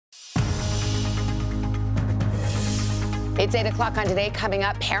It's 8 o'clock on Today. Coming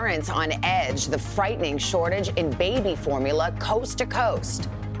up, parents on edge. The frightening shortage in baby formula coast to coast.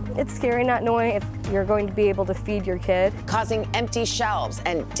 It's scary not knowing if you're going to be able to feed your kid. Causing empty shelves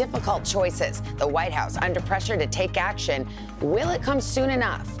and difficult choices. The White House under pressure to take action. Will it come soon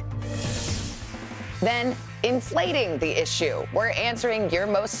enough? Then, inflating the issue. We're answering your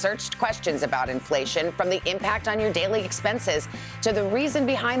most searched questions about inflation, from the impact on your daily expenses to the reason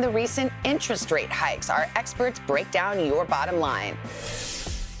behind the recent interest rate hikes. Our experts break down your bottom line.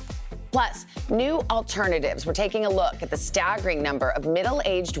 Plus, new alternatives. We're taking a look at the staggering number of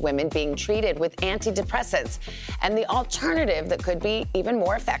middle-aged women being treated with antidepressants and the alternative that could be even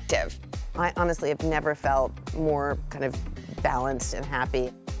more effective. I honestly have never felt more kind of balanced and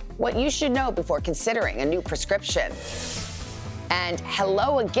happy. What you should know before considering a new prescription. And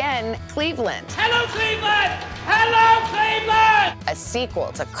hello again, Cleveland. Hello, Cleveland! Hello, Cleveland! A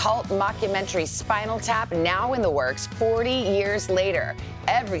sequel to cult mockumentary Spinal Tap, now in the works 40 years later.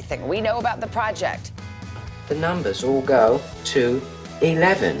 Everything we know about the project. The numbers all go to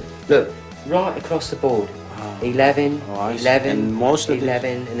 11. Look, right across the board. 11, 11, and most of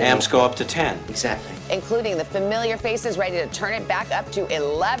 11, the amps go up to 10. Exactly. Including the familiar faces ready to turn it back up to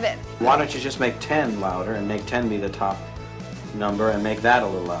 11. Why don't you just make 10 louder and make 10 be the top number and make that a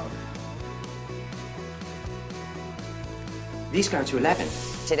little louder? These go to 11.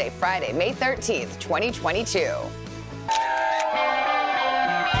 Today, Friday, May 13th, 2022.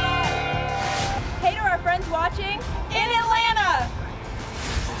 Hey to our friends watching in Atlanta,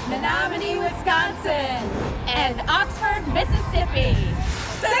 Menominee, Wisconsin, and Oxford, Mississippi.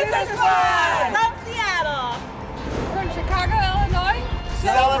 Super Squad from Seattle. From Chicago, Illinois.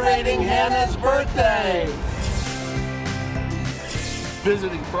 Celebrating Hannah's birthday.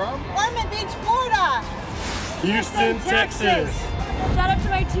 Visiting from Ormond Beach, Florida. Houston, Texas. Shout out to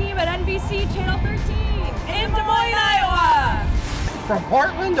my team at NBC Channel 13 in Des Moines, Iowa. From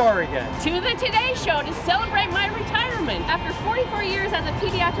Portland, Oregon. To the Today Show to celebrate my retirement after 44 years as a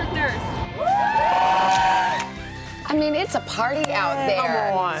pediatric nurse. I mean, it's a party out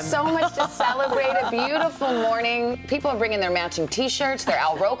there. Come on. So much to celebrate. A beautiful morning. People are bringing their matching T-shirts, their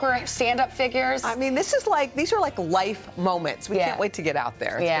Al Roker stand-up figures. I mean, these are like life moments. We can't wait to get out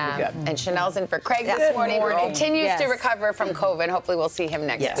there. It's gonna be good. And Chanel's in for Craig this morning. Continues to recover from COVID. Hopefully we'll see him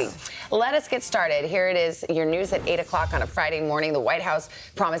next week. Let us get started. Here it is, your news at 8 o'clock on a Friday morning. The White House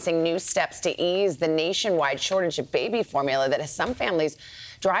promising new steps to ease the nationwide shortage of baby formula that has some families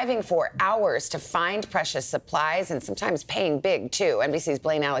driving for hours to find precious supplies and sometimes paying big, too. NBC's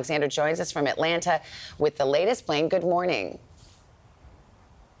Blaine Alexander joins us from Atlanta with the latest. Blaine, good morning.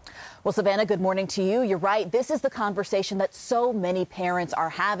 Well, Savannah, good morning to you. You're right. This is the conversation that so many parents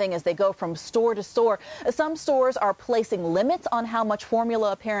are having as they go from store to store. Some stores are placing limits on how much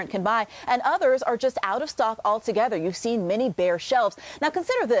formula a parent can buy, and others are just out of stock altogether. You've seen many bare shelves. Now,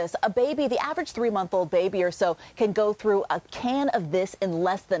 consider this. A baby, the average 3-month-old baby or so, can go through a can of this in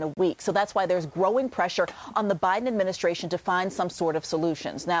less than a week. So that's why there's growing pressure on the Biden administration to find some sort of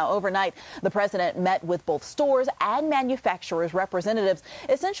solutions. Now, overnight, the president met with both stores and manufacturers' representatives,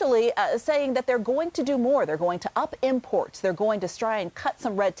 essentially saying that they're going to do more. They're going to up imports. They're going to try and cut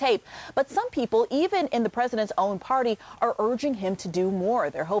some red tape. But some people, even in the president's own party, are urging him to do more.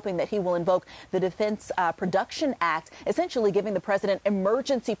 They're hoping that he will invoke the Defense Production Act, essentially giving the president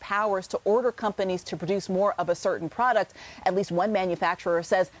emergency powers to order companies to produce more of a certain product. At least one manufacturer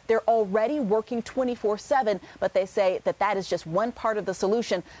says they're already working 24/7, but they say that that is just one part of the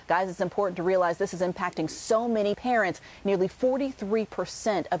solution. Guys, it's important to realize this is impacting so many parents. Nearly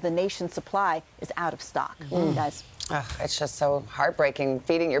 43% of the nation's supply is out of stock. Guys. It's just so heartbreaking.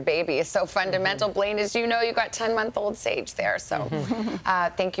 Feeding your baby is so fundamental. Blaine, as you know, you got 10-month-old Sage there. So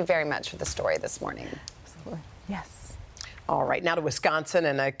thank you very much for the story this morning. Absolutely. Yes. All right, now to Wisconsin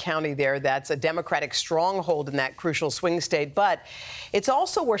and a county there that's a Democratic stronghold in that crucial swing state. But it's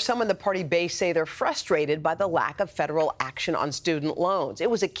also where some in the party base say they're frustrated by the lack of federal action on student loans. It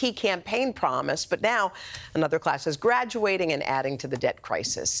was a key campaign promise, but now another class is graduating and adding to the debt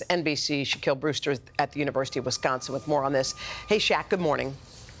crisis. NBC's Shaquille Brewster at the University of Wisconsin with more on this. Hey, Shaq, good morning.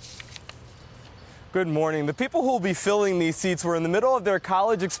 Good morning. The people who will be filling these seats were in the middle of their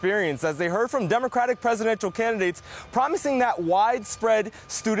college experience as they heard from Democratic presidential candidates promising that widespread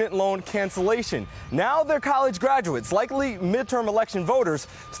student loan cancellation. Now they're college graduates, likely midterm election voters,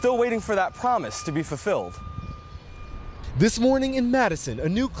 still waiting for that promise to be fulfilled. This morning in Madison, a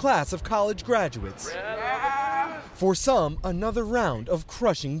new class of college graduates. For some, another round of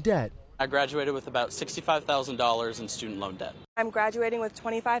crushing debt. I graduated with about $65,000 in student loan debt. I'm graduating with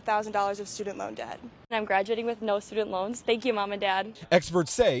 $25,000 of student loan debt. I'm graduating with no student loans. Thank you, Mom and Dad.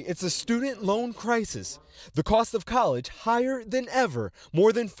 Experts say it's a student loan crisis. The cost of college higher than ever.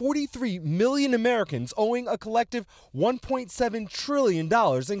 More than 43 million Americans owing a collective $1.7 trillion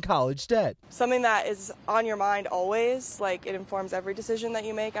in college debt. Something that is on your mind always, like it informs every decision that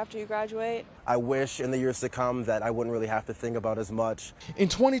you make after you graduate. I wish in the years to come that I wouldn't really have to think about as much. In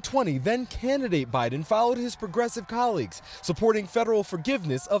 2020, then candidate Biden followed his progressive colleagues, supporting federal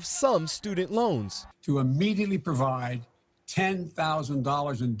forgiveness of some student loans. To immediately provide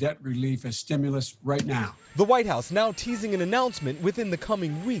 $10,000 in debt relief as stimulus right now. The White House now teasing an announcement within the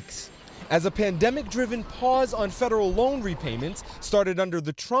coming weeks. As a pandemic-driven pause on federal loan repayments started under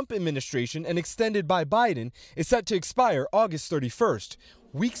the Trump administration and extended by Biden is set to expire August 31st,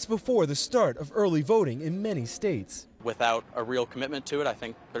 weeks before the start of early voting in many states. Without a real commitment to it, I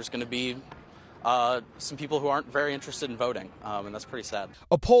think there's going to be some people who aren't very interested in voting, and that's pretty sad.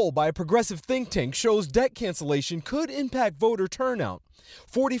 A poll by a progressive think tank shows debt cancellation could impact voter turnout.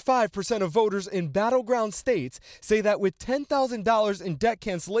 45% of voters in battleground states say that with $10,000 in debt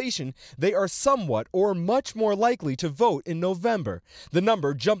cancellation, they are somewhat or much more likely to vote in November, the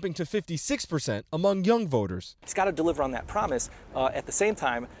number jumping to 56% among young voters. He's got to deliver on that promise. At the same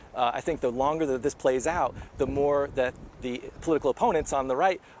time, I think the longer that this plays out, the more that the political opponents on the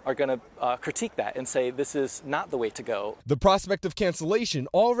right are going to critique that and say this is not the way to go. The prospect of cancellation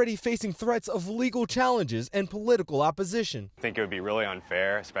already facing threats of legal challenges and political opposition. I think it would be really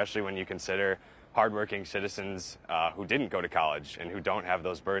unfair, especially when you consider hardworking citizens who didn't go to college and who don't have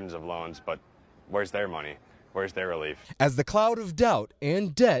those burdens of loans, but where's their money? Where's their relief? As the cloud of doubt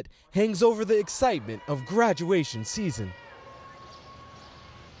and debt hangs over the excitement of graduation season.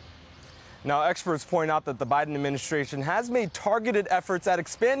 Now, experts point out that the Biden administration has made targeted efforts at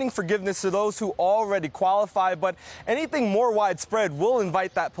expanding forgiveness to those who already qualify, but anything more widespread will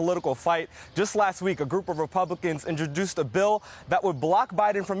invite that political fight. Just last week, a group of Republicans introduced a bill that would block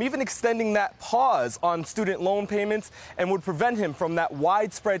Biden from even extending that pause on student loan payments and would prevent him from that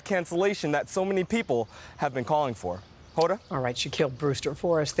widespread cancellation that so many people have been calling for. Hoda? All right, Shaquille Brewster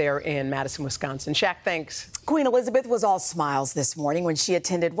for us there in Madison, Wisconsin. Shaq, thanks. Queen Elizabeth was all smiles this morning when she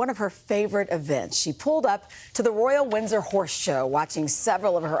attended one of her favorite events. She pulled up to the Royal Windsor Horse Show, watching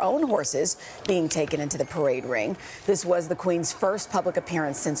several of her own horses being taken into the parade ring. This was the Queen's first public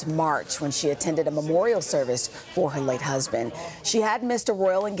appearance since March, when she attended a memorial service for her late husband. She had missed a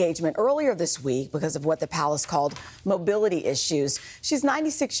royal engagement earlier this week because of what the palace called mobility issues. She's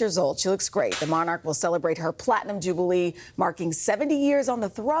 96 years old. She looks great. The monarch will celebrate her platinum jubilee, marking 70 years on the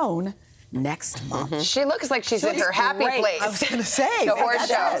throne next month. She looks like she's in her happy place. I was going to say. The horse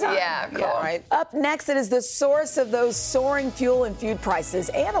show. Yeah, cool. Yeah. Right. Up next, it is the source of those soaring fuel and food prices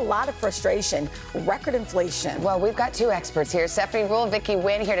and a lot of frustration, record inflation. Well, we've got two experts here, Stephanie Rule, Vicky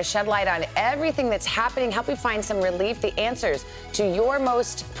Wynn, here to shed light on everything that's happening, help you find some relief, the answers to your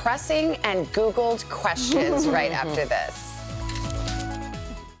most pressing and Googled questions right after this.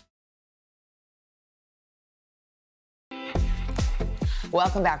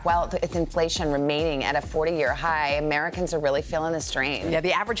 Welcome back. Well, it's inflation remaining at a 40-year high. Americans are really feeling the strain. Yeah,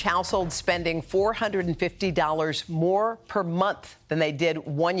 the average household spending $450 more per month than they did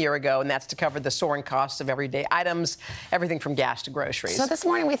 1 year ago, and that's to cover the soaring costs of everyday items, everything from gas to groceries. So this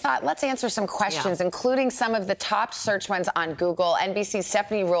morning we thought, let's answer some questions, including some of the top search ones on Google. NBC's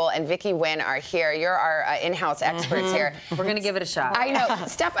Stephanie Rule and Vicky Wynn are here. You're our in-house experts here. We're going to give it a shot. I know.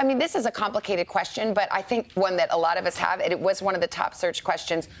 Steph, I mean, this is a complicated question, but I think one that a lot of us have, and it was one of the top search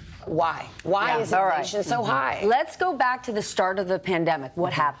questions. Why? Why is inflation so high? Let's go back to the start of the pandemic.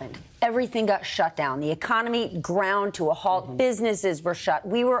 What happened? Everything got shut down. The economy ground to a halt. Businesses were shut.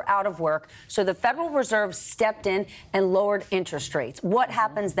 We were out of work. So the Federal Reserve stepped in and lowered interest rates. What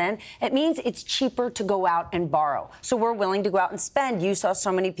happens then? It means it's cheaper to go out and borrow. So we're willing to go out and spend. You saw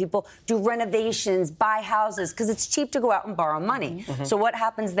so many people do renovations, buy houses, because it's cheap to go out and borrow money. So what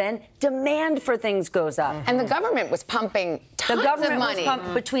happens then? Demand for things goes up. And the government was pumping tons of money. The government was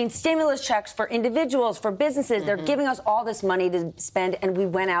pumping between stimulus checks for individuals, for businesses. They're giving us all this money to spend, and we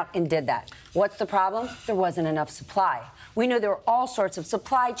went out and did that. What's the problem? There wasn't enough supply. We know there are all sorts of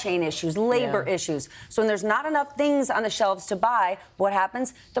supply chain issues, labor issues. So when there's not enough things on the shelves to buy, what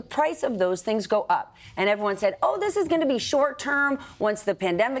happens? The price of those things go up. And everyone said, oh, this is going to be short term. Once the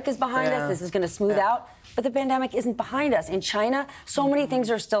pandemic is behind us, this is going to smooth out. But the pandemic isn't behind us. In China, so many things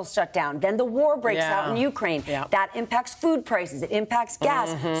are still shut down. Then the war breaks out in Ukraine. That impacts food prices. It impacts gas.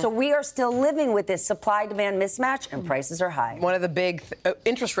 So we are still living with this supply-demand mismatch, and prices are high. One of the big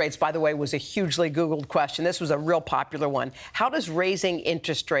interest rates, by the way, was a hugely Googled question. This was a real popular one. How does raising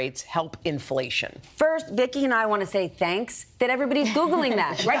interest rates help inflation? First, Vicki and I want to say thanks that everybody's Googling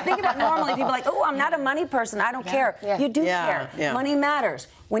that, right? Think about normally people are like, oh, I'm not a money person. I don't care. You do care. Money matters.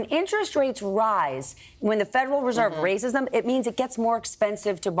 When interest rates rise, when the Federal Reserve raises them, it means it gets more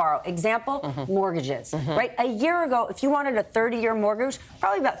expensive to borrow. Example, mortgages, right? A year ago, if you wanted a 30-year mortgage,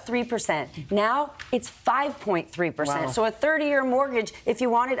 probably about 3%. Now, it's 5.3%. Wow. So a 30-year mortgage, if you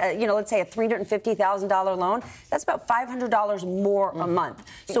wanted, let's say a $350,000 loan, that's about $500 more a month.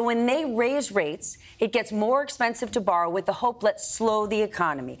 So when they raise rates, it gets more expensive to borrow with the hope, let's slow the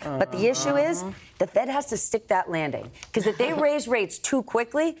economy. But the issue is, the Fed has to stick that landing. Because if they raise rates too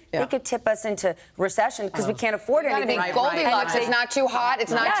quickly, they could tip us into recession because we can't afford anything. It's got to be Goldilocks. It's not too hot.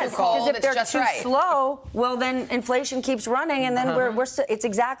 It's not too cold. Because if they're just too slow, well, then inflation keeps running, and then it's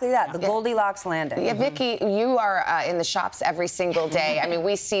exactly that, the Goldilocks landing. Yeah, Vicki, you are in the shops every single day. I mean,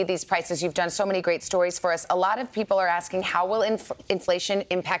 we see these prices. You've done so many great stories for us. A lot of people are asking, how will inflation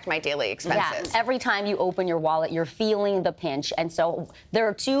impact my daily expenses? Yeah, every time you open your wallet, you're feeling the pinch. And so there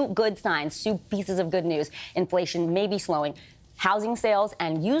are two good signs, two pieces of good news. Inflation may be slowing. Housing sales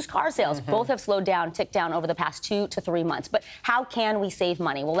and used car sales both have slowed down, ticked down over the past 2 to 3 months. But how can we save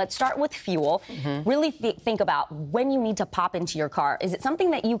money? Well, let's start with fuel. Really think about when you need to pop into your car. Is it something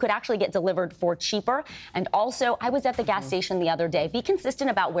that you could actually get delivered for cheaper? And also, I was at the gas station the other day. Be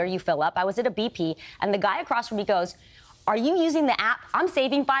consistent about where you fill up. I was at a BP, and the guy across from me goes, are you using the app? I'm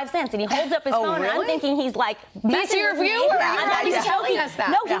saving 5 cents. And he holds up his phone, and I'm thinking he's like, He's your viewer. He's telling us that.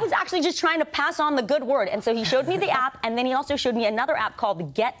 No, he was actually just trying to pass on the good word. And so he showed me the app, and then he also showed me another app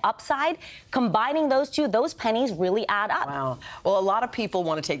called Get Upside. Combining those two, those pennies really add up. Wow. Well, a lot of people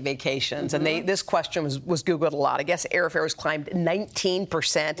want to take vacations, and this question was Googled a lot. I guess airfare has climbed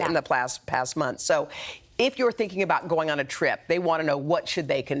 19% in the past month. So if you're thinking about going on a trip, they want to know, what should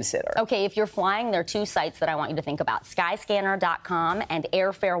they consider? Okay, if you're flying, there are two sites that I want you to think about, skyscanner.com and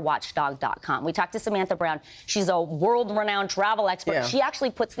airfarewatchdog.com. We talked to Samantha Brown. She's a world-renowned travel expert. Yeah. She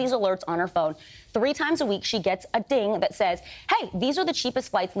actually puts these alerts on her phone. 3 times a week, she gets a ding that says, hey, these are the cheapest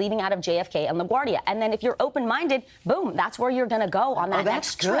flights leaving out of JFK and LaGuardia. And then if you're open-minded, boom, that's where you're going to go on that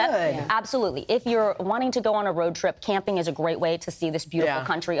next trip. Yeah. Absolutely. If you're wanting to go on a road trip, camping is a great way to see this beautiful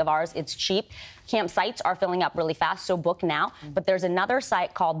country of ours. It's cheap. Campsites are filling up really fast, so book now. But there's another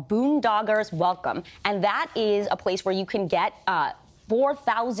site called Boondoggers Welcome, and that is a place where you can get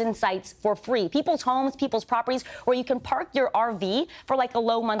 4,000 sites for free. People's homes, people's properties, where you can park your RV for like a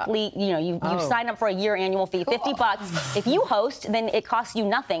low monthly, you sign up for a year annual fee, $50. If you host, then it costs you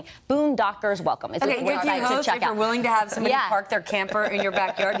nothing. Boondoggers Welcome. It's a great site to check if out. you're willing to have somebody park their camper in your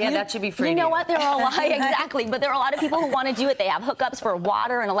backyard, that should be free. You know what? There are a lot, exactly, but there are a lot of people who want to do it. They have hookups for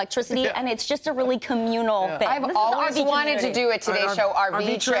water and electricity, and it's just a really communal thing. I've always wanted to do a Today Show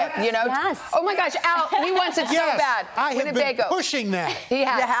RV trip, Yes. Oh my gosh, Al, he wants it so bad. I have been pushing that. He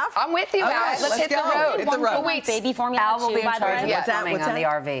has. I'm with you guys. Let's hit the road. Hit the road. Wait, baby formula. Al will be in charge of what's plumbing on the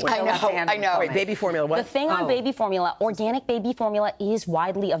RV. I know. Wait, baby formula, what? The thing on baby formula, organic baby formula is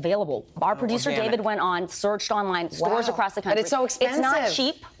widely available. Our producer David went on, searched online, stores across the country. But it's so expensive. It's not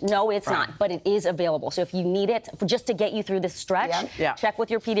cheap. No, it's not. But it is available. So if you need it just to get you through this stretch, check with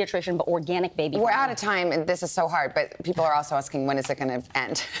your pediatrician. But organic baby formula. We're out of time, and this is so hard. But people are also asking, when is it going to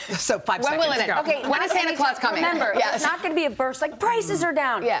end? So 5 seconds. When will it end? Okay, when is Santa Claus coming? Remember, it's not going to be a burst. Like, prices are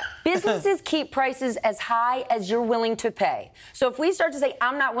down. Businesses keep prices as high as you're willing to pay. So if we start to say,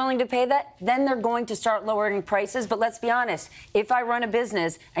 I'm not willing to pay that, then they're going to start lowering prices. But let's be honest, if I run a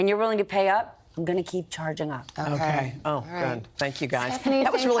business and you're willing to pay up, I'm going to keep charging up. Okay. Oh, good. Thank you, guys. Stephanie,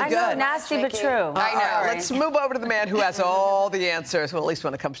 that was really good. I know, nasty but true. I know. Let's move over to the man who has all the answers, well, at least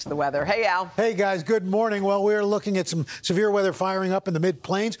when it comes to the weather. Hey, Al. Hey, guys. Good morning. Well, we're looking at some severe weather firing up in the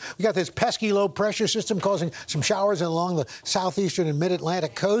mid-plains. We got this pesky low-pressure system causing some showers along the southeastern and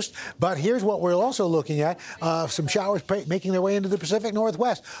mid-Atlantic coast. But here's what we're also looking at, some showers making their way into the Pacific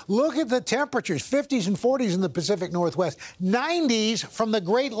Northwest. Look at the temperatures, 50s and 40s in the Pacific Northwest, 90s from the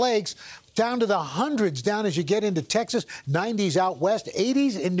Great Lakes, down to the hundreds down as you get into Texas, 90s out west,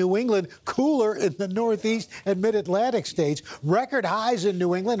 80s in New England, cooler in the Northeast and Mid-Atlantic states. Record highs in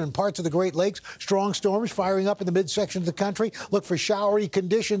New England and parts of the Great Lakes. Strong storms firing up in the midsection of the country. Look for showery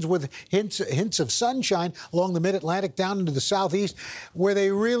conditions with hints of sunshine along the Mid-Atlantic down into the Southeast. Where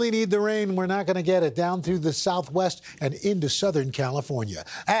they really need the rain, we're not going to get it. Down through the Southwest and into Southern California.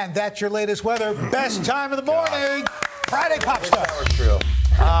 And that's your latest weather. Best time of the morning. Friday Pop Stuff. That was true.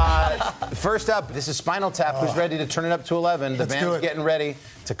 First up, this is Spinal Tap. Who's ready to turn it up to 11? The band's getting ready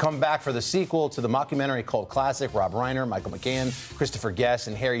to come back for the sequel to the mockumentary cult classic. Rob Reiner, Michael McCann, Christopher Guest,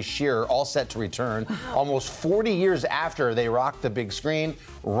 and Harry Shearer all set to return. Almost 40 years after they rocked the big screen,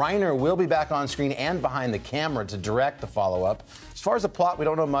 Reiner will be back on screen and behind the camera to direct the follow-up. As far as the plot, we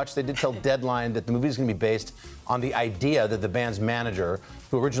don't know much. They did tell Deadline that the movie is going to be based on the idea that the band's manager,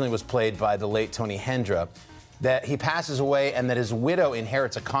 who originally was played by the late Tony Hendra, that he passes away and that his widow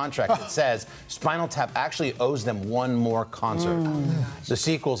inherits a contract that says Spinal Tap actually owes them one more concert. The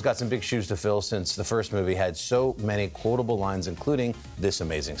sequel's got some big shoes to fill since the first movie had so many quotable lines, including this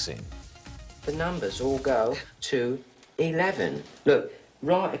amazing scene. The numbers all go to 11. Look,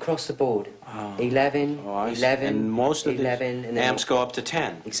 right across the board. 11, 11, and most of 11, the amps go up to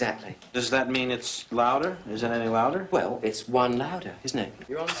 10. Exactly. Does that mean it's louder? Is it any louder? Well, it's one louder, isn't it?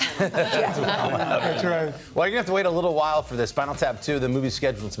 You're on That's right. Well, you're going to have to wait a little while for this. Spinal Tap 2, the movie's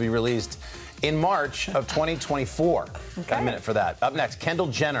scheduled to be released in March of 2024. Got a minute for that. Up next, Kendall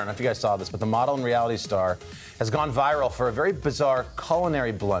Jenner. I don't know if you guys saw this, but the model and reality star has gone viral for a very bizarre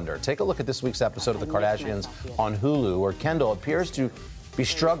culinary blunder. Take a look at this week's episode of The Kardashians on Hulu, where Kendall appears to be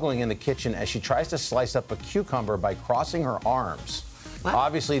struggling in the kitchen as she tries to slice up a cucumber by crossing her arms. What?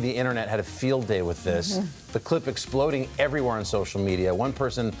 Obviously, the internet had a field day with this. The clip exploding everywhere on social media. One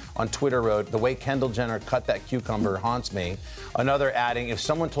person on Twitter wrote, "The way Kendall Jenner cut that cucumber haunts me." Another adding, "If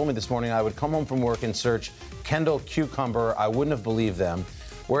someone told me this morning I would come home from work and search Kendall cucumber, I wouldn't have believed them."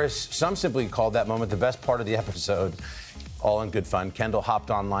 Whereas some simply called that moment the best part of the episode. All in good fun. Kendall hopped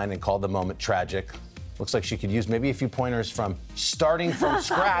online and called the moment tragic. Looks like she could use maybe a few pointers from starting from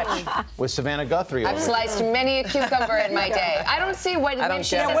scratch with Savannah Guthrie. I've sliced many a cucumber in my day. I don't see what when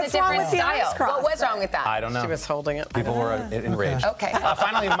she says a different style. What was wrong with that? I don't know. She was holding it. People were enraged. Okay.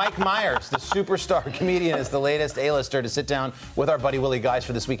 Finally, Mike Myers, the superstar comedian, is the latest A-lister to sit down with our buddy Willie Geist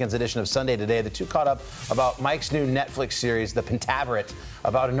for this weekend's edition of Sunday Today. The two caught up about Mike's new Netflix series, The Pentaveret,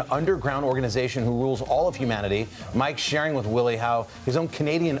 about an underground organization who rules all of humanity. Mike sharing with Willie how his own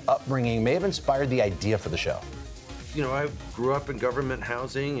Canadian upbringing may have inspired the idea for the show. You know, I grew up in government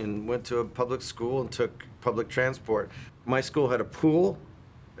housing and went to a public school and took public transport. My school had a pool,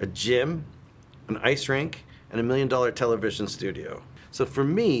 a gym, an ice rink, and $1 million television studio. So for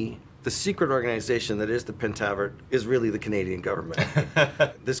me, the secret organization that is the Pentaveret is really the Canadian government.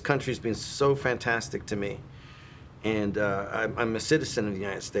 This country's been so fantastic to me. And I'm a citizen of the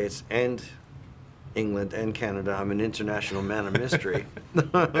United States and England and Canada. I'm an international man of mystery.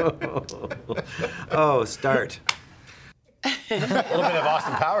 Oh, start. A little bit of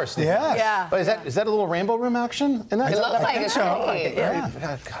Austin Powers, Steve. Yeah. But is that a little Rainbow Room action? In that? It looks like it's great.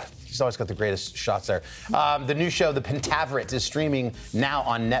 God, he's always got the greatest shots there. The new show, The Pentaveret, is streaming now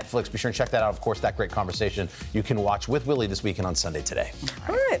on Netflix. Be sure and check that out. Of course, that great conversation you can watch with Willie this weekend on Sunday Today.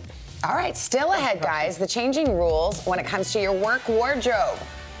 All right, still ahead, guys. The changing rules when it comes to your work wardrobe.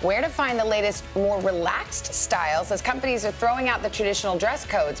 Where to find the latest, more relaxed styles as companies are throwing out the traditional dress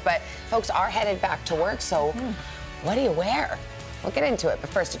codes, but folks are headed back to work, so what do you wear? We'll get into it, but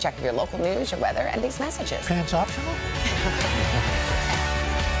first to check your local news, your weather, and these messages. Pants optional?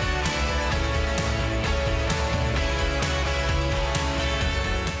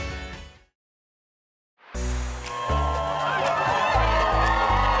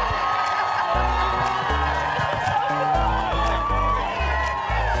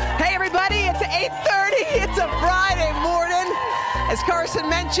 As Carson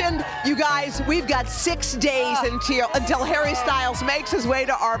mentioned, you guys, we've got 6 days until Harry Styles makes his way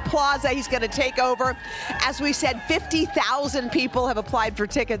to our plaza. He's going to take over. As we said, 50,000 people have applied for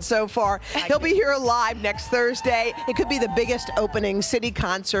tickets so far. He'll be here live next Thursday. It could be the biggest opening city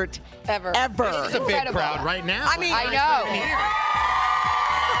concert ever. It's a big crowd right now. I mean, I know.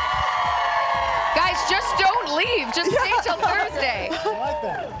 Guys, just don't leave. Just stay till Thursday. I like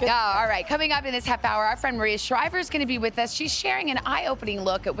that. Yeah, all right. Coming up in this half hour, our friend Maria Shriver is going to be with us. She's sharing an eye-opening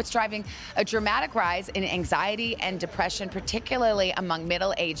look at what's driving a dramatic rise in anxiety and depression, particularly among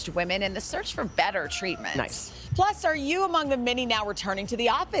middle-aged women, and the search for better treatment. Nice. Plus, are you among the many now returning to the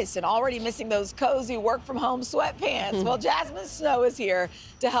office and already missing those cozy work-from-home sweatpants? Well, Jasmine Snow is here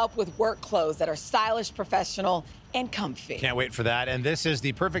to help with work clothes that are stylish, professional, and comfy. Can't wait for that. And this is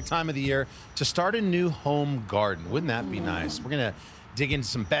the perfect time of the year to start a new home garden. Wouldn't that be nice? We're going to dig into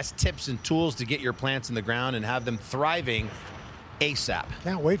some best tips and tools to get your plants in the ground and have them thriving ASAP.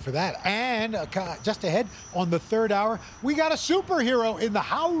 Can't wait for that. And just ahead on the third hour, we got a superhero in the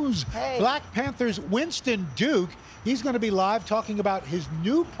house. Hey. Black Panther's Winston Duke. He's going to be live talking about his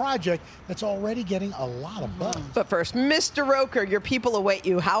new project that's already getting a lot of buzz. But first, Mr. Roker, your people await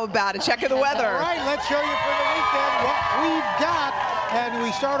you. How about a check of the weather? All right, let's show you for the weekend what we've got. And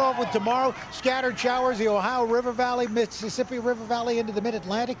we start off with tomorrow, scattered showers, the Ohio River Valley, Mississippi River Valley into the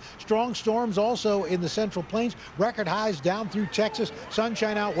mid-Atlantic. Strong storms also in the Central Plains. Record highs down through Texas.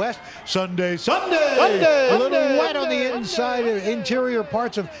 Sunshine out west. Sunday. A little wet on the inside, interior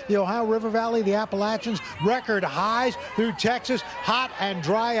parts of the Ohio River Valley, the Appalachians. Record highs through Texas. Hot and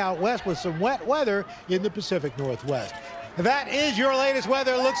dry out west with some wet weather in the Pacific Northwest. That is your latest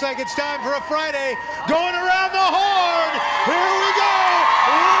weather. Looks like it's time for a Friday. Going around the horn. Here we go.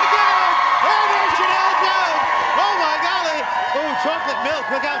 Look out. And there's Janelle Jones. Oh, my golly. Oh, chocolate milk.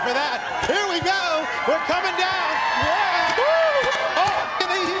 Look out for that. Here we go. We're coming down. Yeah. Oh,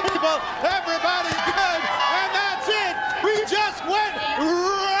 these people. Everybody's good. And that's it. We just went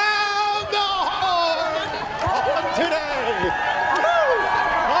round the horn today.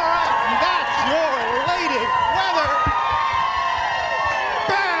 All right. That's your latest weather.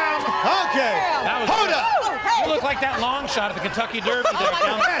 Okay. Hold up. You look like that long shot at the Kentucky Derby there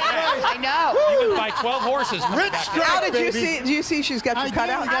down the stretch. I know. You can buy 12 horses. Now did you see? Do you see she's got your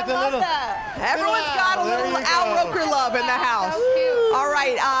cutout? I love that. Everyone's got a little Al Roker love in the house. All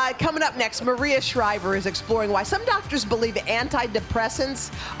right. Coming up next, Maria Shriver is exploring why some doctors believe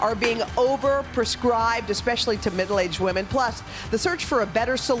antidepressants are being overprescribed, especially to middle-aged women. Plus, the search for a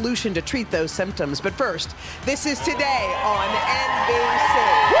better solution to treat those symptoms. But first, this is Today on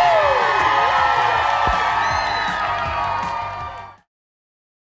NBC.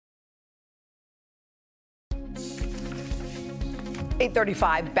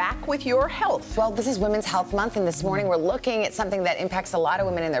 8:35, back with your health. Well, this is Women's Health Month, and this morning we're looking at something that impacts a lot of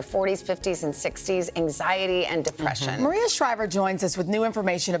women in their 40s, 50s, and 60s, anxiety and depression. Maria Shriver joins us with new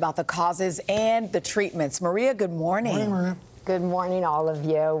information about the causes and the treatments. Maria, good morning. Morning, Maria. Good morning, all of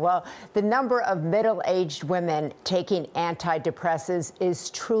you. Well, the number of middle-aged women taking antidepressants is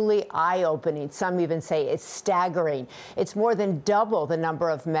truly eye-opening. Some even say it's staggering. It's more than double the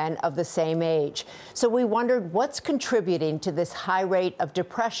number of men of the same age. So we wondered what's contributing to this high rate of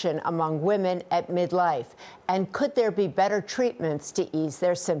depression among women at midlife, and could there be better treatments to ease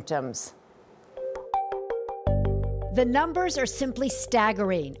their symptoms? The numbers are simply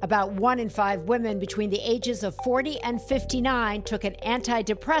staggering. About 1 in 5 women between the ages of 40 and 59 took an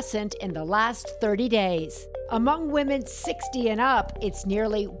antidepressant in the last 30 days. Among women 60 and up, it's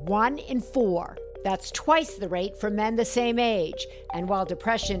nearly 1 in 4. That's twice the rate for men the same age. And while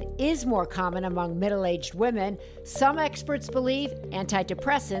depression is more common among middle-aged women, some experts believe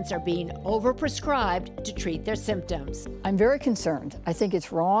antidepressants are being overprescribed to treat their symptoms. I'm very concerned. I think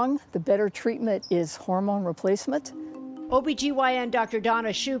it's wrong. The better treatment is hormone replacement. OBGYN Dr.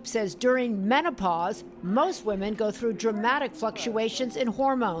 Donna Shoup says during menopause, most women go through dramatic fluctuations in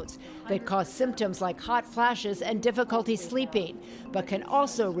hormones that cause symptoms like hot flashes and difficulty sleeping, but can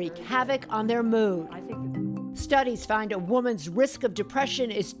also wreak havoc on their mood. Studies find a woman's risk of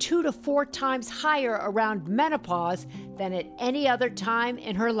depression is 2 to 4 times higher around menopause than at any other time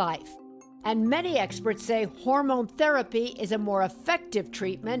in her life. And many experts say hormone therapy is a more effective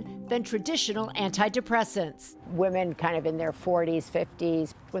treatment than traditional antidepressants. Women kind of in their 40s,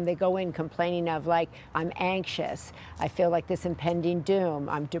 50s, when they go in complaining of like, I'm anxious, I feel like this impending doom,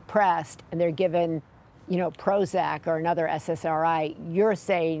 I'm depressed, and they're given, Prozac or another SSRI, you're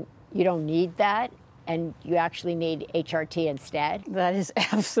saying you don't need that and you actually need HRT instead? That is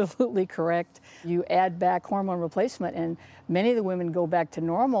absolutely correct. You add back hormone replacement and many of the women go back to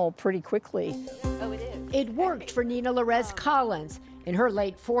normal pretty quickly. Oh, it is. It worked for Nina Larez Collins. In her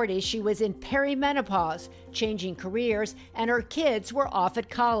late 40s, she was in perimenopause, changing careers, and her kids were off at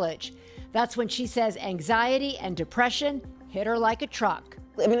college. That's when she says anxiety and depression hit her like a truck.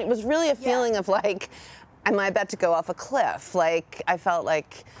 I mean, it was really a feeling of like, am I about to go off a cliff? Like, I felt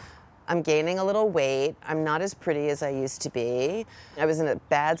like I'm gaining a little weight. I'm not as pretty as I used to be. I was in a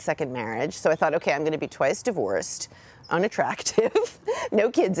bad second marriage, so I thought, okay, I'm going to be twice divorced, unattractive, no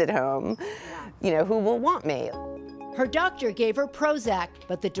kids at home. Who will want me? Her doctor gave her Prozac,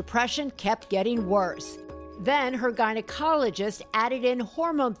 but the depression kept getting worse. Then her gynecologist added in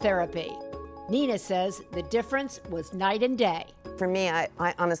hormone therapy. Nina says the difference was night and day. For me, I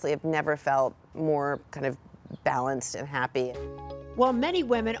honestly have never felt more kind of balanced and happy. While many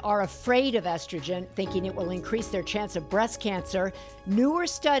women are afraid of estrogen, thinking it will increase their chance of breast cancer, newer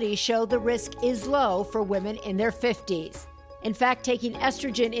studies show the risk is low for women in their 50s. In fact, taking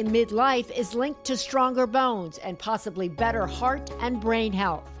estrogen in midlife is linked to stronger bones and possibly better heart and brain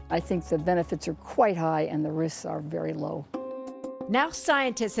health. I think the benefits are quite high and the risks are very low. Now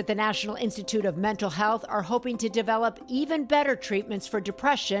scientists at the National Institute of Mental Health are hoping to develop even better treatments for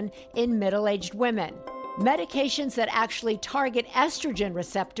depression in middle-aged women. Medications that actually target estrogen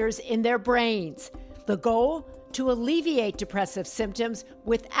receptors in their brains. The goal? to alleviate depressive symptoms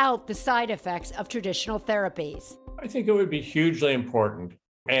without the side effects of traditional therapies. I think it would be hugely important.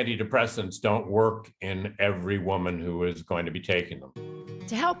 Antidepressants don't work in every woman who is going to be taking them.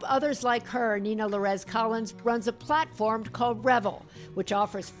 To help others like her, Nina Lorez Collins runs a platform called Revel, which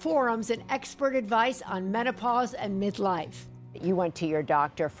offers forums and expert advice on menopause and midlife. You went to your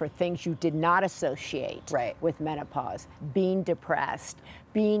doctor for things you did not associate with menopause, being depressed,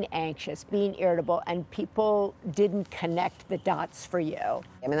 being anxious, being irritable, and people didn't connect the dots for you.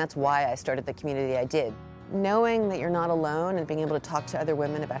 I mean, that's why I started the community I did. Knowing that you're not alone and being able to talk to other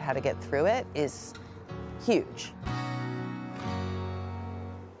women about how to get through it is huge.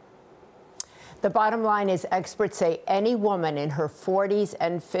 The bottom line is experts say any woman in her 40s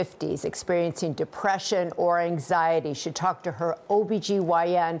and 50s experiencing depression or anxiety should talk to her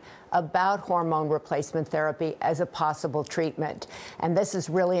OBGYN about hormone replacement therapy as a possible treatment. And this is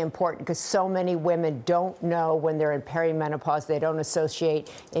really important because so many women don't know when they're in perimenopause. They don't associate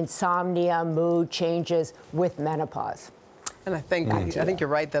insomnia, mood changes with menopause. And I think you're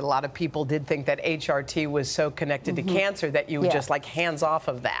right that a lot of people did think that HRT was so connected to cancer that you would just like hands off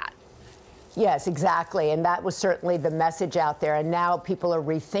of that. Yes, exactly. And that was certainly the message out there. And now people are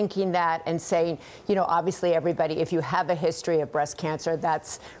rethinking that and saying, you know, obviously everybody, if you have a history of breast cancer,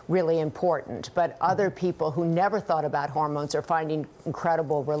 that's really important. But other people who never thought about hormones are finding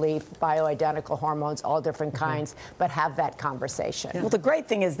incredible relief, bioidentical hormones, all different kinds, but have that conversation. Well, the great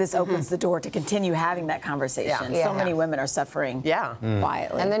thing is this opens the door to continue having that conversation. So many women are suffering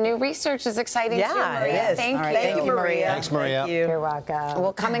quietly. And the new research is exciting too, Maria. It is. Thank you. Thank you, Maria. Thanks, Maria. Thank you. You're welcome.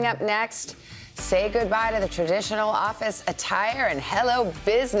 Well, coming up next, say goodbye to the traditional office attire and hello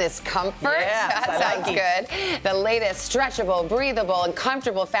business comfort. That sounds good. The latest stretchable, breathable, and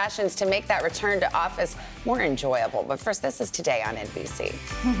comfortable fashions to make that return to office more enjoyable. But first, this is Today on NBC.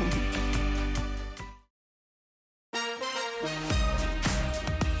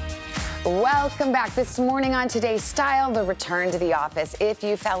 Welcome back. This morning on Today's Style, the return to the office. If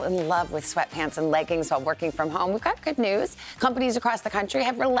you fell in love with sweatpants and leggings while working from home, we've got good news. Companies across the country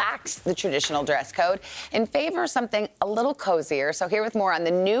have relaxed the traditional dress code in favor of something a little cozier. So here with more on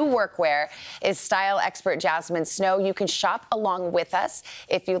the new workwear is style expert Jasmine Snow. You can shop along with us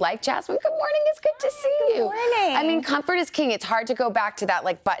if you like. Jasmine, good morning. It's good to see you. Good morning. I mean, comfort is king. It's hard to go back to that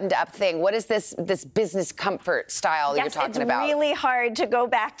like buttoned up thing. What is this business comfort style you're talking about? It's really hard to go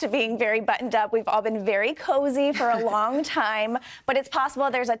back to being very buttoned up. We've all been very cozy for a long time, but it's possible.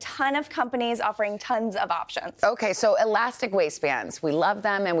 There's a ton of companies offering tons of options. Okay, so elastic waistbands. We love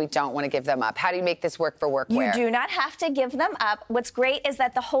them and we don't want to give them up. How do you make this work for workwear? You do not have to give them up. What's great is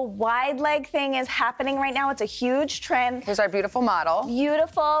that the whole wide leg thing is happening right now. It's a huge trend. Here's our beautiful model.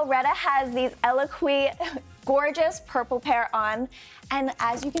 Beautiful. Retta has these Eloquii gorgeous purple pair on. And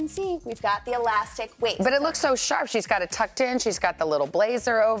as you can see, we've got the elastic waist. But it looks so sharp. She's got it tucked in. She's got the little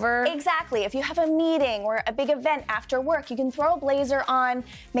blazer over. Exactly. If you have a meeting or a big event after work, you can throw a blazer on,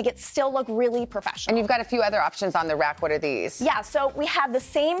 make it still look really professional. And you've got a few other options on the rack. What are these? Yeah, so we have the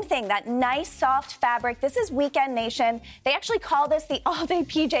same thing, that nice soft fabric. This is Weekend Nation. They actually call this the all-day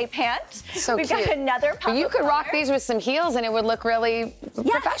PJ pant. So we've cute. got another But you could rock these with some heels and it would look really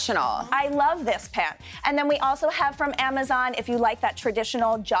professional. I love this pant. And then we also have from Amazon, if you like that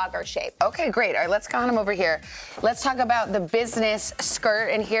traditional jogger shape. Okay, great. All right, let's go on over here. Let's talk about the business skirt.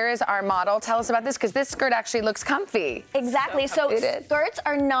 And here is our model. Tell us about this, because this skirt actually looks comfy. Exactly. So skirts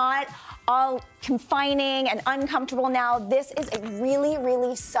are not all confining and uncomfortable now. This is a really,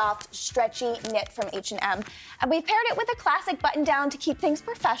 really soft, stretchy knit from H&M. And we've paired it with a classic button down to keep things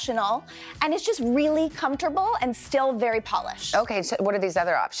professional. And it's just really comfortable and still very polished. Okay, so what are these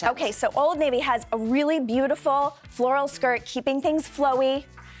other options? Okay, so Old Navy has a really beautiful floral skirt, keeping things flowy.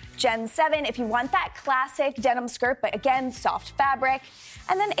 Gen 7, if you want that classic denim skirt, but again, soft fabric.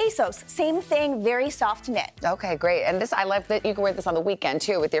 And then ASOS, same thing, very soft knit. Okay, great. And this, I love that you can wear this on the weekend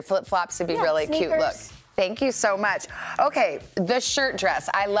too with your flip-flops. It'd be really sneakers. cute look. Thank you so much. Okay, the shirt dress.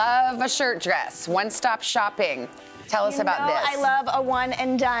 I love a shirt dress. One-stop shopping. Tell us about this. I love a one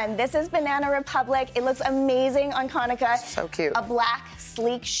and done. This is Banana Republic. It looks amazing on Hanukkah. So cute. A black,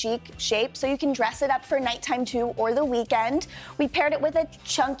 sleek, chic shape, so you can dress it up for nighttime too or the weekend. We paired it with a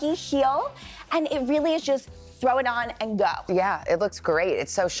chunky heel, and it really is just throw it on and go. Yeah, it looks great.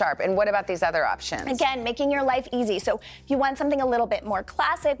 It's so sharp. And what about these other options? Again, making your life easy. So if you want something a little bit more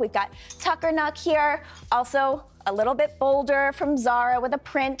classic, we've got Tucker Nuck here. Also, a little bit bolder from Zara with a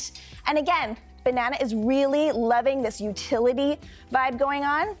print. And again, Banana is really loving this utility vibe going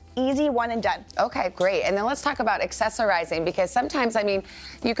on. Easy, one and done. Okay, great. And then let's talk about accessorizing, because sometimes, I mean,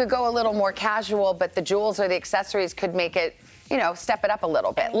 you could go a little more casual, but the jewels or the accessories could make it step it up a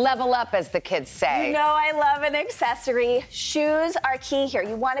little bit. Level up, as the kids say. You know I love an accessory. Shoes are key here.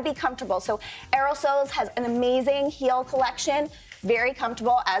 You want to be comfortable. So Aerosoles has an amazing heel collection. Very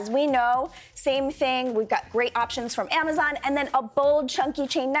comfortable, as we know. Same thing, we've got great options from Amazon, and then a bold, chunky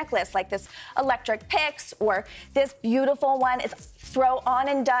chain necklace like this electric Pix or this beautiful one. It's throw on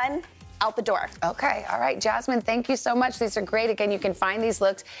and done. Out the door. Okay, all right, Jasmine, thank you so much. These are great. Again, you can find these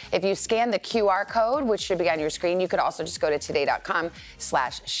looks if you scan the QR code, which should be on your screen. You could also just go to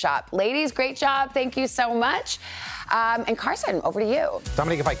today.com/shop. Ladies, great job. Thank you so much. And Carson, over to you.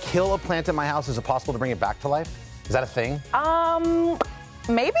 Dominique, if I kill a plant in my house, is it possible to bring it back to life? Is that a thing?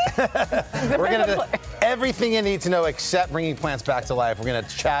 Maybe. We're going to do everything you need to know except bringing plants back to life. We're going to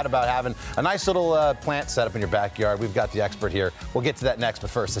chat about having a nice little plant set up in your backyard. We've got the expert here. We'll get to that next, but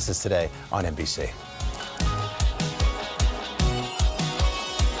first, this is Today on NBC.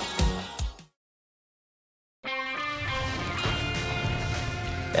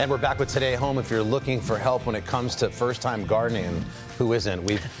 And we're back with Today Home. If you're looking for help when it comes to first-time gardening, who isn't?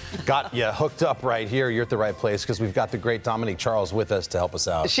 We've got you hooked up right here. You're at the right place because we've got the great Dominique Charles with us to help us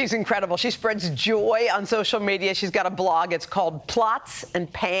out. She's incredible. She spreads joy on social media. She's got a blog. It's called Plots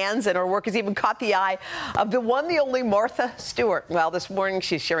and Pans, and her work has even caught the eye of the one, the only Martha Stewart. Well, this morning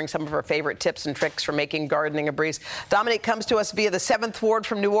she's sharing some of her favorite tips and tricks for making gardening a breeze. Dominique comes to us via the 7th Ward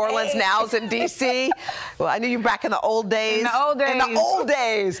from New Orleans, now's in D.C. Well, I knew you back in the old days. In the old days. In the old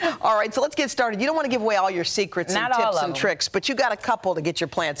days. All right, so let's get started. You don't want to give away all your secrets and tips and tricks, but you got a couple to get your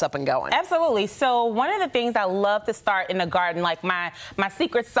plants up and going. Absolutely. So one of the things I love to start in the garden, like my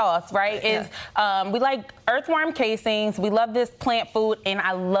secret sauce, right, is we like earthworm casings. We love this plant food, and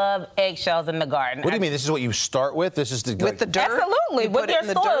I love eggshells in the garden. What do you mean? This is what you start with? This is with the dirt? Absolutely. With your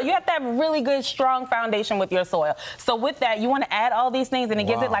soil. You have to have a really good, strong foundation with your soil. So with that, you want to add all these things, and it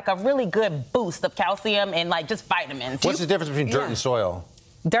gives it like a really good boost of calcium and like just vitamins. What's the difference between dirt and soil?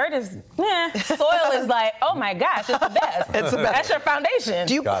 Dirt is, soil is like, oh my gosh, it's the best. It's the best. That's your foundation.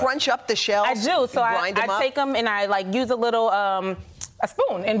 Do you crunch up the shells? I do. So I take them and I like use a little, a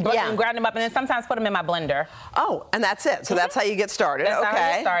spoon and grind them up, and then sometimes put them in my blender. Oh, and that's it. So that's how you get started. That's how I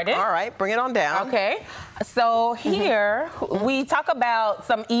get started. All right, bring it on down. Okay. So here we talk about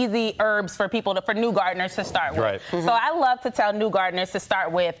some easy herbs for people for new gardeners to start with. Right. So I love to tell new gardeners to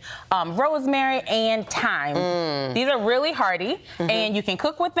start with rosemary and thyme. These are really hardy, and you can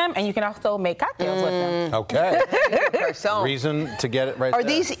cook with them, and you can also make cocktails with them. Okay. Reason to get it right Are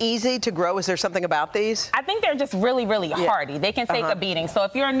there. these easy to grow? Is there something about these? I think they're just really, really hardy. They can take a beating. So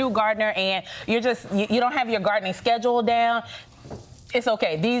if you're a new gardener and you're just you don't have your gardening schedule down, it's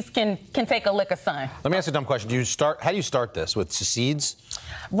okay. These can take a lick of sun. Let me ask you a dumb question. How do you start this? With seeds?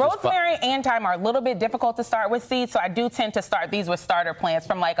 Rosemary and thyme are a little bit difficult to start with seeds, so I do tend to start these with starter plants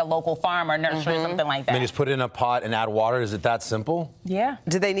from like a local farm or nursery or something like that. And then just put it in a pot and add water. Is it that simple? Yeah.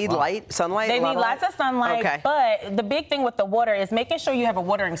 Do they need sunlight? They need lots of sunlight, but the big thing with the water is making sure you have a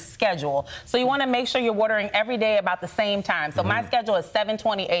watering schedule. So you want to make sure you're watering every day about the same time. So my schedule is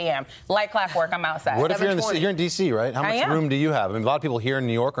 7:20 a.m. Like clockwork, I'm outside. What if you're in D.C., right? How much room do you have? I mean, a lot of people here in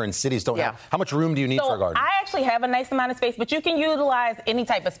New York or in cities don't have. How much room do you need for a garden? I actually have a nice amount of space, but you can utilize any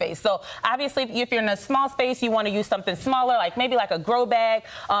type of space. So obviously, if you're in a small space, you want to use something smaller, like maybe like a grow bag,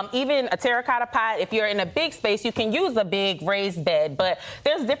 even a terracotta pot. If you're in a big space, you can use a big raised bed. But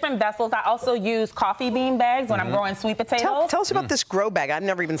there's different vessels. I also use coffee bean bags when I'm growing sweet potatoes. Tell us about this grow bag. I've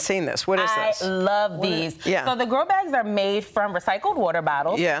never even seen this. What is this? I love these. So the grow bags are made from recycled water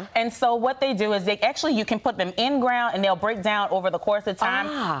bottles. Yeah. And so what they do is you can put them in ground and they'll break down over the course of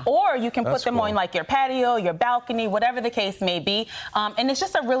time. Or you can put them on like your patio, your balcony, whatever the case may be. And it's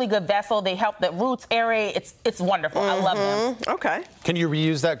just a really good vessel. They help the roots aerate. It's wonderful. I love them. Okay. Can you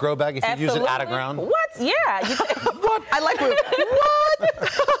reuse that grow bag if you use it out of ground? What? Yeah. What? I like what?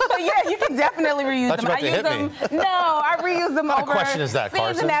 Yeah, you can definitely reuse them. I use them. No, I reuse them over question is that,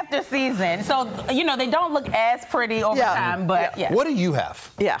 Carson? season after season. So, they don't look as pretty over time, but yeah. What do you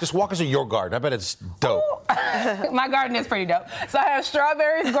have? Yeah. Just walk us through your garden. I bet it's dope. My garden is pretty dope. So I have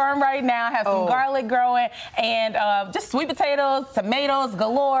strawberries growing right now. I have some garlic growing and just sweet potatoes, tomatoes,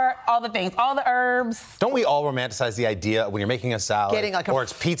 galore, all the things, all the herbs. Don't we all romanticize the idea when you're making a salad or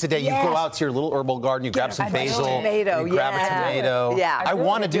it's pizza day, you go out to your little herbal garden, you grab some basil, you grab a tomato. Yeah. I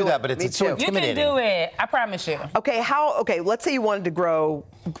want to do that, but it's so intimidating. You can do it. I promise you. Okay, let's say you wanted to grow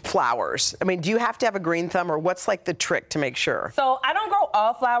flowers. I mean, do you have to have a green thumb or what's like the trick to make sure? So I don't grow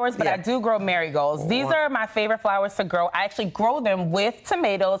all flowers, but I do grow marigolds. These are my favorite flowers to grow. I actually grow them with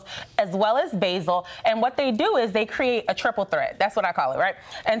tomatoes as well as basil. And what they do is they create a triple threat. That's what I call it, right?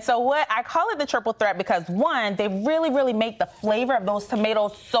 And so what I call it the triple threat because one, they really, really make the flavor of those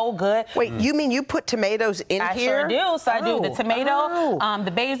tomatoes so good. Wait, you mean you put tomatoes in I here? sure do. So I do the tomato,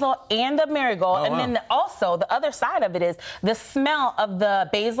 the basil, and the marigold. And then also the other side of it is the smell of the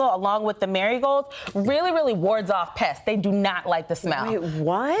basil along with the marigolds really, really wards off pests. They do not like the smell. Wait,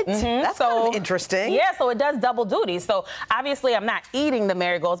 what? That's kind of interesting. Yeah, so it does double duty. So obviously I'm not eating the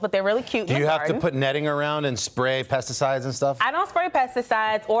marigolds, but they're really cute. Do in you the have to garden. put netting around and spray pesticides and stuff? I don't spray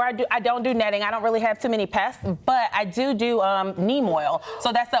pesticides, or I don't do netting. I don't really have too many pests, but I do neem oil.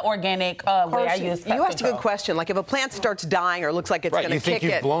 So that's the organic way I use pest You asked a control. good question. Like if a plant starts dying or looks like it's going to you kick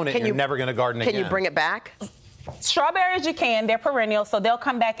think you've blown it, you're never going to garden again. Can you bring it back? Strawberries you can, they're perennial, so they'll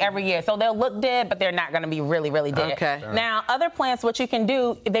come back every year. So they'll look dead, but they're not going to be really, really dead. Okay. Now, other plants, what you can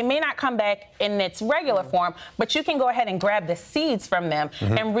do, they may not come back in its regular form, but you can go ahead and grab the seeds from them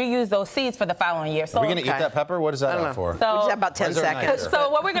and reuse those seeds for the following year. So, Are we going to eat that pepper? What is that out for? So, we just have about 10 seconds. So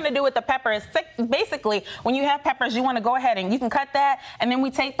what we're going to do with the pepper is basically when you have peppers, you want to go ahead and you can cut that, and then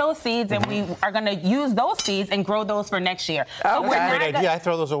we take those seeds and we are going to use those seeds and grow those for next year. So That's a great idea. I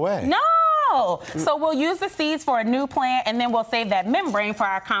throw those away. No. So we'll use the seeds for a new plant, and then we'll save that membrane for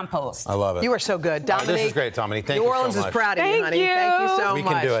our compost. I love it. You are so good, Dominique. This is great, Dominique. Thank New you so Orleans much. is proud of you, Thank honey. you. Thank you so much. We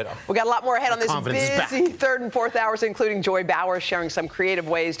can do it. We got a lot more ahead on this Confidence is busy back. third and fourth hours, including Joy Bowers sharing some creative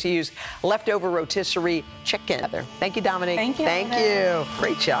ways to use leftover rotisserie chicken. Thank you, Dominique. Thank you. Thank you.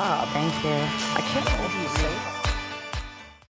 Great job. Thank you. I can't believe you said